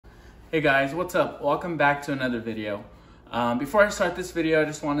Hey guys, what's up? Welcome back to another video. Before I start this video, I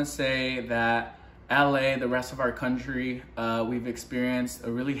just want to say that LA, the rest of our country, we've experienced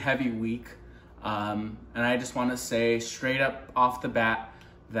a really heavy week. And I just want to say straight up off the bat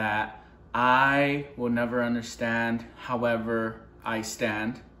that I will never understand, however I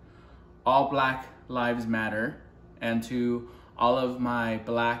stand. All Black lives matter. And to all of my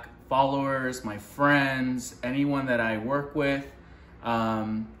Black followers, my friends, anyone that I work with,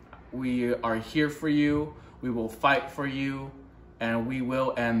 we are here for you, we will fight for you, and we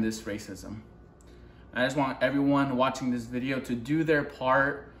will end this racism. I just want everyone watching this video to do their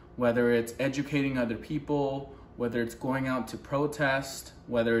part, whether it's educating other people, whether it's going out to protest,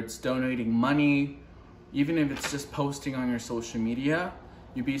 whether it's donating money, even if it's just posting on your social media.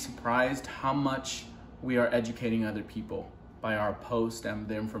 You'd be surprised how much we are educating other people by our post and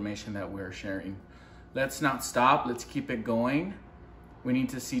the information that we're sharing. Let's not stop, let's keep it going. We need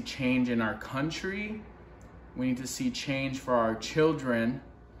to see change in our country. We need to see change for our children.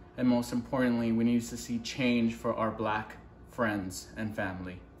 And most importantly, we need to see change for our Black friends and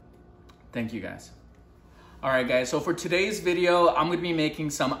family. Thank you guys. All right guys, so for today's video, I'm gonna be making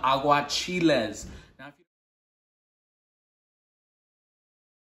some aguachiles.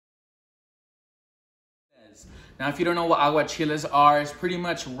 Now, if you don't know what aguachiles are, it's pretty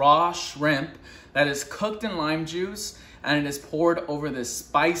much raw shrimp that is cooked in lime juice and it is poured over this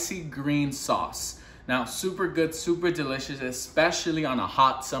spicy green sauce. Now, super good, super delicious, especially on a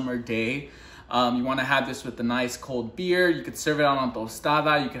hot summer day. You want to have this with a nice cold beer. You could serve it out on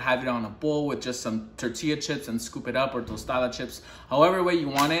tostada. You could have it on a bowl with just some tortilla chips and scoop it up, or tostada chips, however way you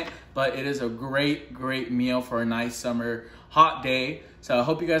want it. But it is a great, great meal for a nice summer hot day. So I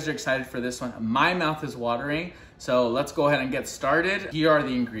hope you guys are excited for this one. My mouth is watering. So let's go ahead and get started. Here are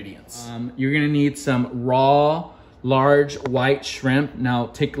the ingredients. You're gonna need some raw, large white shrimp. Now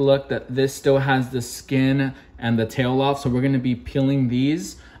take a look that this still has the skin and the tail off. So we're gonna be peeling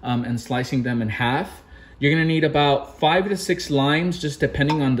these and slicing them in half. You're gonna need about 5 to 6 limes, just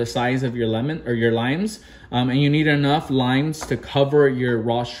depending on the size of your lemon or your limes. And you need enough limes to cover your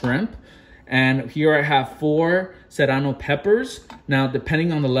raw shrimp. And here I have 4 Serrano peppers. Now,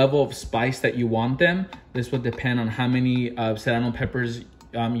 depending on the level of spice that you want them, this would depend on how many Serrano peppers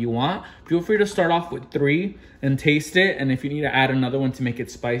you want. Feel free to start off with 3 and taste it. And if you need to add another one to make it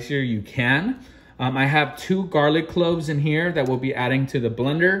spicier, you can. I have 2 garlic cloves in here that we'll be adding to the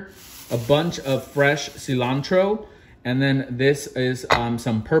blender, a bunch of fresh cilantro, and then this is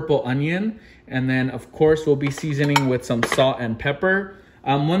some purple onion. And then, of course, we'll be seasoning with some salt and pepper.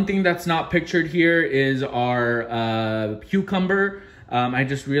 One thing that's not pictured here is our cucumber. I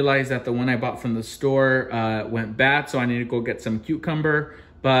just realized that the one I bought from the store went bad, so I need to go get some cucumber,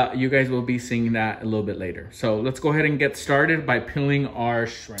 but you guys will be seeing that a little bit later. So let's go ahead and get started by peeling our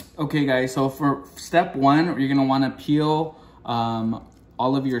shrimp. Okay guys, so for step 1, you're gonna wanna peel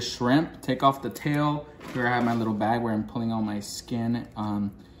all of your shrimp. Take off the tail. Here I have my little bag where I'm pulling all my skin.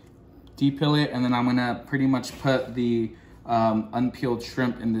 Depeel it, and then I'm gonna pretty much put the unpeeled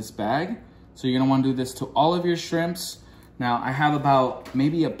shrimp in this bag. So you're gonna wanna do this to all of your shrimps. Now I have about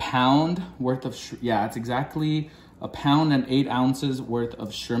maybe a pound worth of, yeah, it's exactly a pound and 8 ounces worth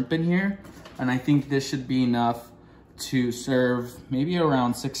of shrimp in here. And I think this should be enough to serve maybe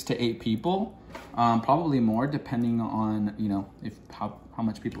around 6 to 8 people, probably more depending on, you know, how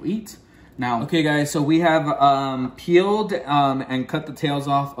much people eat. Now, okay guys, so we have peeled and cut the tails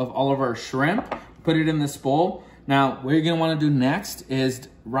off of all of our shrimp, put it in this bowl. Now, what you're gonna wanna do next is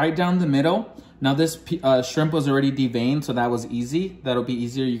right down the middle. Now this shrimp was already deveined, so that was easy. That'll be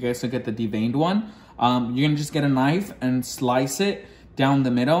easier, you guys will get the deveined one. You're gonna just get a knife and slice it down the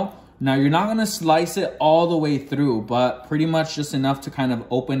middle. Now you're not gonna slice it all the way through, but pretty much just enough to kind of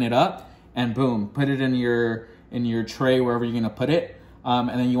open it up and boom, put it in your tray, wherever you're gonna put it. And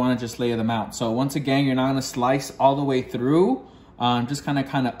then you wanna just lay them out. So once again, you're not gonna slice all the way through, just kind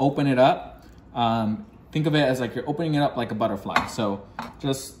of open it up. Think of it as like you're opening it up like a butterfly. So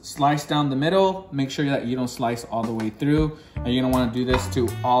just slice down the middle, make sure that you don't slice all the way through. And you're gonna wanna do this to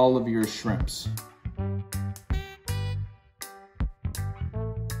all of your shrimps.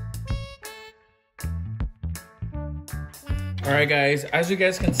 All right guys, as you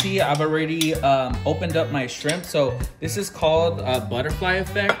guys can see, I've already opened up my shrimp. So this is called a butterfly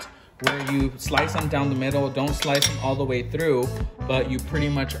effect, where you slice them down the middle, don't slice them all the way through, but you pretty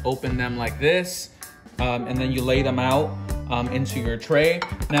much open them like this. And then you lay them out into your tray.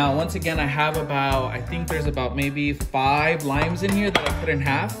 Now, once again, I have about, I think there's about maybe 5 limes in here that I put in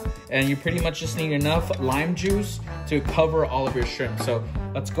half, and you pretty much just need enough lime juice to cover all of your shrimp. So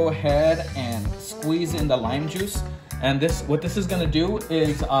let's go ahead and squeeze in the lime juice. And what this is gonna do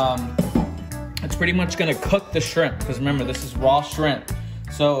is, it's pretty much gonna cook the shrimp, because remember, this is raw shrimp.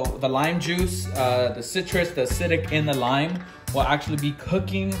 So the lime juice, the citrus, the acidic in the lime will actually be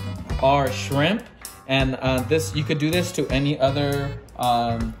cooking our shrimp. And you could do this to any other,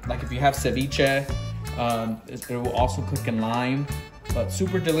 like if you have ceviche, it will also cook in lime. But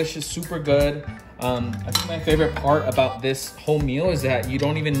super delicious, super good. I think my favorite part about this whole meal is that you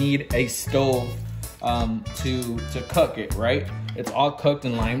don't even need a stove to cook it, right? It's all cooked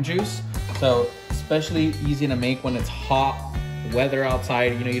in lime juice. So especially easy to make when it's hot weather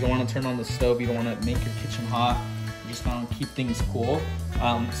outside. You know, you don't want to turn on the stove. You don't want to make your kitchen hot. You just want to keep things cool,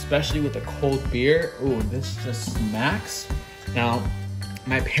 especially with a cold beer. Ooh, this just smacks. Now,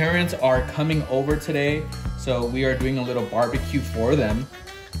 my parents are coming over today, so we are doing a little barbecue for them.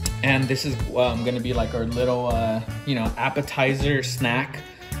 And this is gonna be like our little, you know, appetizer snack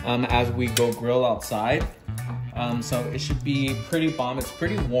as we go grill outside. So it should be pretty bomb. It's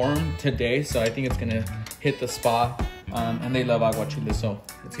pretty warm today, so I think it's gonna hit the spot. And they love aguachiles, so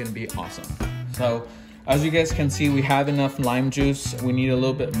it's gonna be awesome. So as you guys can see, we have enough lime juice. We need a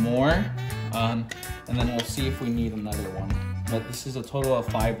little bit more, and then we'll see if we need another one. But this is a total of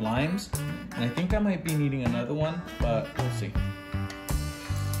 5 limes, and I think I might be needing another one, but we'll see.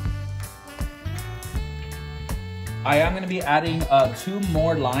 I am gonna be adding 2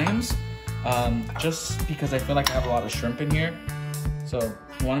 more limes, just because I feel like I have a lot of shrimp in here. So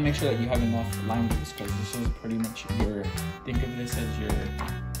you wanna make sure that you have enough lime juice, because this is pretty much think of this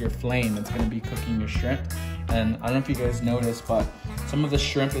as your flame. It's gonna be cooking your shrimp. And I don't know if you guys noticed, but some of the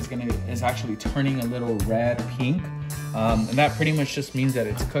shrimp is actually turning a little red pink. And that pretty much just means that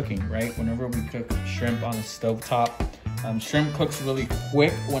it's cooking, right? Whenever we cook shrimp on a stovetop, shrimp cooks really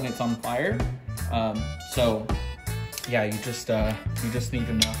quick when it's on fire. So yeah, you just need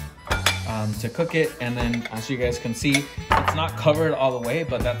enough to cook it. And then as you guys can see, it's not covered all the way,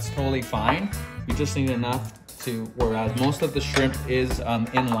 but that's totally fine. You just need enough whereas most of the shrimp is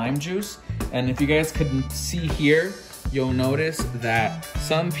in lime juice. And if you guys could see here, you'll notice that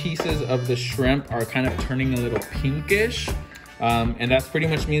some pieces of the shrimp are kind of turning a little pinkish. And that pretty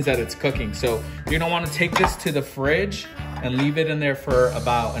much means that it's cooking. So you're gonna wanna take this to the fridge and leave it in there for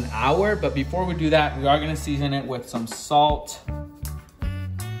about an hour. But before we do that, we are gonna season it with some salt.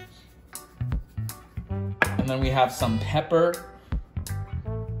 And then we have some pepper.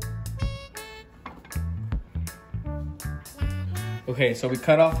 Okay, so we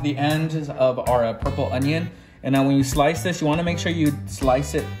cut off the ends of our purple onion. And now when you slice this, you wanna make sure you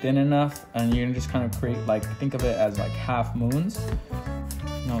slice it thin enough, and you're gonna just kind of create, like, think of it as like half moons.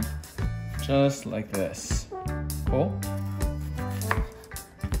 No, just like this. Cool.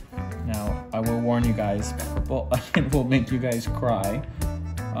 Now, I will warn you guys, purple onion will make you guys cry.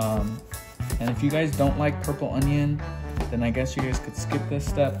 And if you guys don't like purple onion, then I guess you guys could skip this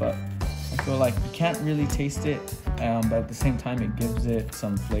step, but I feel like you can't really taste it, but at the same time, it gives it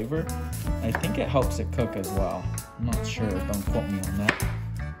some flavor. I think it helps it cook as well. I'm not sure, don't quote me on that.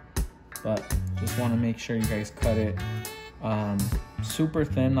 But just wanna make sure you guys cut it super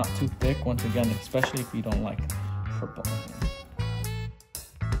thin, not too thick, once again, especially if you don't like purple onion.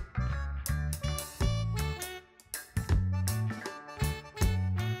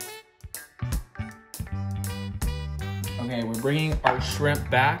 Okay, we're bringing our shrimp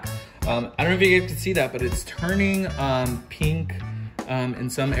back. I don't know if you guys can see that, but it's turning pink in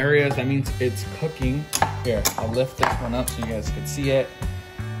some areas. That means it's cooking. Here, I'll lift this one up so you guys can see it.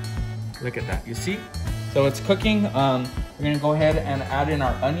 Look at that, you see? So it's cooking. We're gonna go ahead and add in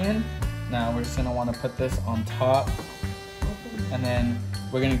our onion. Now we're just gonna wanna put this on top. And then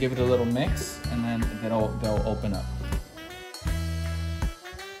we're gonna give it a little mix, and then they'll open up.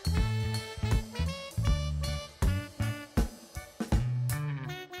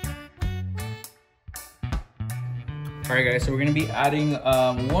 All right, guys, so we're gonna be adding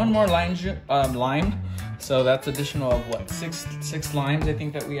one more lime. So that's additional of what, six limes I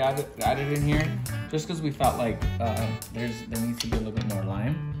think that we added in here, just because we felt like there needs to be a little bit more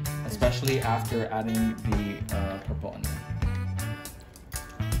lime, especially after adding the purple onion.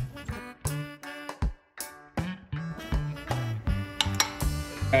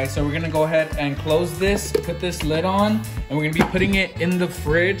 Okay, so we're gonna go ahead and close this, put this lid on, and we're gonna be putting it in the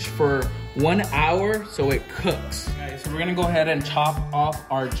fridge for 1 hour so it cooks. Okay, so we're gonna go ahead and chop off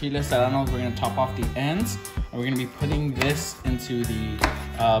our chile serranos. We're gonna chop off the ends, and we're gonna be putting this into the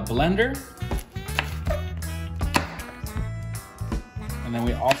blender. And then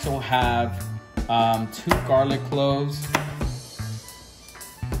we also have 2 garlic cloves.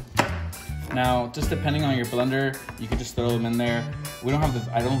 Now, just depending on your blender, you could just throw them in there. We don't have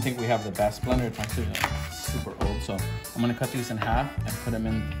I don't think we have the best blender. It's actually super old. So I'm gonna cut these in half and put them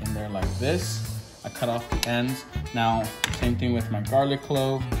in there like this. I cut off the ends. Now, same thing with my garlic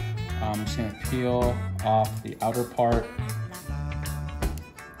clove. I'm just gonna peel off the outer part.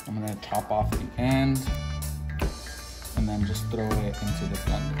 I'm gonna chop off the end and then just throw it into the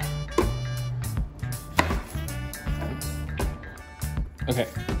blender. Okay,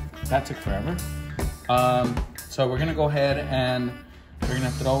 that took forever. So we're gonna go ahead and we're gonna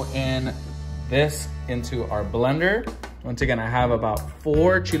throw in this into our blender. Once again, I have about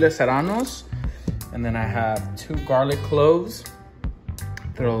 4 chile serranos, and then I have 2 garlic cloves.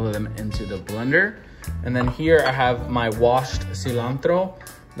 Throw them into the blender. And then here I have my washed cilantro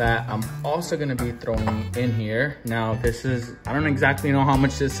that I'm also gonna be throwing in here. Now this is, I don't exactly know how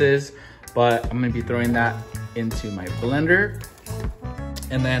much this is, but I'm gonna be throwing that into my blender.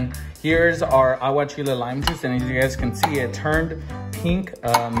 And then here's our aguachile lime juice, and as you guys can see, it turned pink.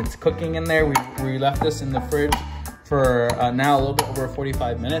 It's cooking in there. We left this in the fridge for now a little bit over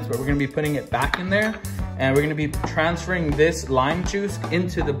 45 minutes, but we're gonna be putting it back in there, and we're gonna be transferring this lime juice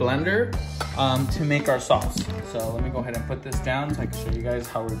into the blender to make our sauce. So let me go ahead and put this down so I can show you guys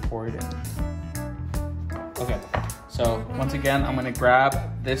how we pour it in. Okay, so once again, I'm gonna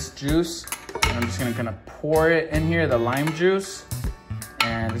grab this juice and I'm just gonna pour it in here, the lime juice.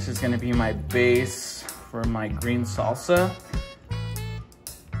 And this is gonna be my base for my green salsa.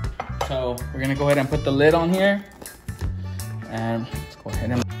 So we're gonna go ahead and put the lid on here. And let's go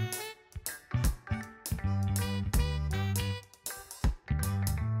ahead and...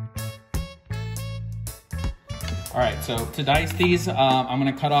 All right, so to dice these, I'm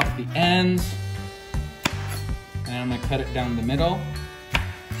gonna cut off the ends and I'm gonna cut it down the middle.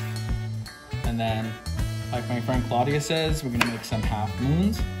 And then, like my friend Claudia says, we're gonna make some half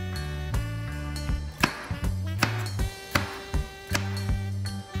moons.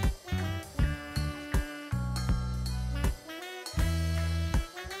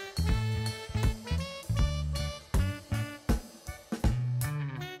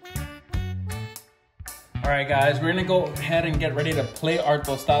 All right, guys, we're gonna go ahead and get ready to plate our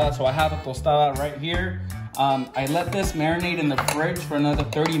tostada. So I have a tostada right here. I let this marinate in the fridge for another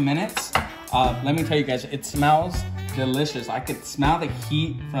 30 minutes. Let me tell you guys, it smells delicious. I could smell the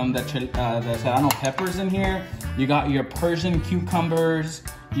heat from the Serrano peppers in here. You got your Persian cucumbers,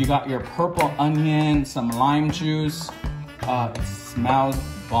 you got your purple onion, some lime juice. It smells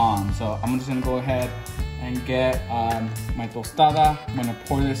bomb. So I'm just gonna go ahead and get my tostada. I'm gonna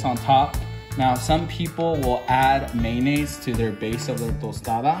pour this on top. Now, some people will add mayonnaise to their base of their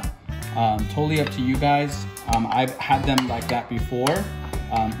tostada. Totally up to you guys. I've had them like that before.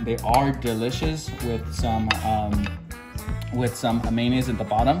 They are delicious with some mayonnaise at the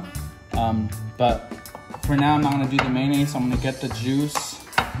bottom. But for now, I'm not gonna do the mayonnaise. So I'm gonna get the juice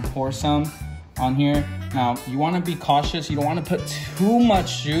and pour some on here. Now, you wanna be cautious. You don't wanna put too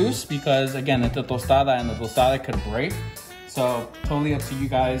much juice because again, it's a tostada and the tostada could break. So totally up to you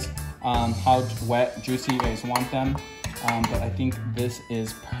guys how wet, juicy you guys want them. But I think this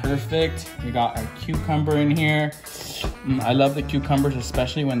is perfect. We got our cucumber in here. I love the cucumbers,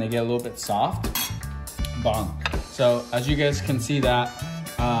 especially when they get a little bit soft. Bomb. So as you guys can see that,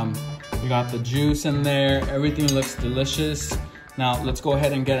 we got the juice in there. Everything looks delicious. Now let's go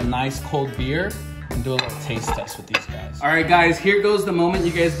ahead and get a nice cold beer and do a little taste test with these guys. All right, guys, here goes the moment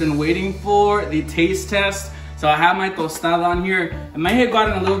you guys been waiting for, the taste test. So I have my tostada on here. It may have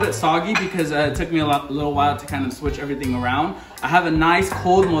gotten a little bit soggy because it took me a little while to kind of switch everything around. I have a nice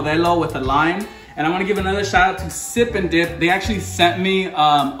cold Modelo with a lime. And I want to give another shout out to Sip and Dip. They actually sent me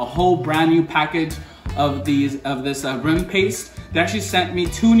a whole brand new package of this rim paste. They actually sent me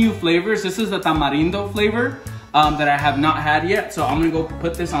 2 new flavors. This is the tamarindo flavor that I have not had yet. So I'm gonna go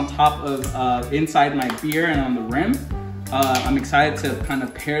put this on top of inside my beer and on the rim. I'm excited to kind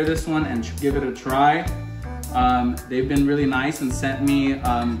of pair this one and give it a try. They've been really nice and sent me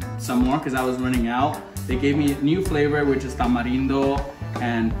some more because I was running out. They gave me a new flavor, which is tamarindo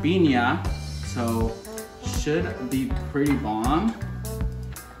and piña. So should be pretty bomb.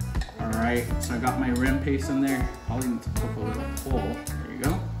 All right, so I got my rim paste in there. Probably need to cook a little full. There you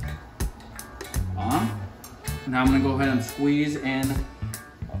go. Now I'm gonna go ahead and squeeze in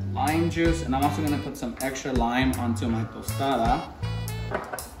lime juice, and I'm also gonna put some extra lime onto my tostada.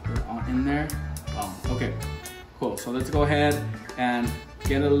 Put it all in there. Okay, cool. So let's go ahead and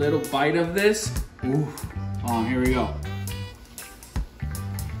get a little bite of this. Ooh, here we go.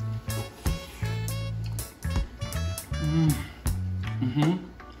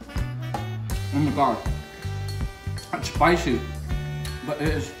 Oh my god, it's spicy, but it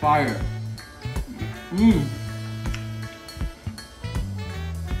is fire. Woo!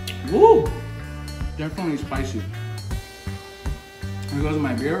 Definitely spicy. Here goes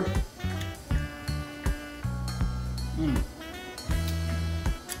my beer.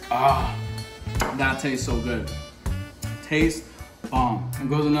 Ah, that tastes so good. Taste bomb. And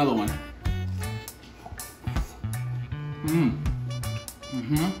goes another one.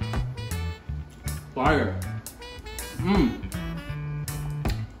 Fire.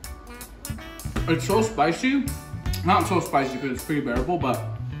 It's so spicy. Not so spicy because it's pretty bearable, but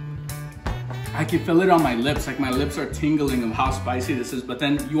I can feel it on my lips. Like my lips are tingling of how spicy this is. But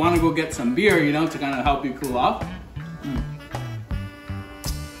then you want to go get some beer, you know, to kind of help you cool off.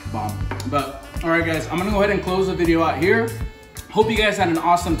 Bomb. But all right, guys, I'm gonna go ahead and close the video out here. Hope you guys had an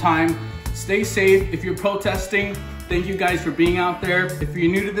awesome time. Stay safe. If you're protesting, thank you guys for being out there. If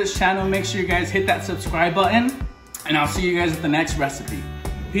you're new to this channel, make sure you guys hit that subscribe button, and I'll see you guys at the next recipe.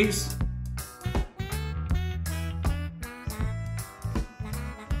 Peace.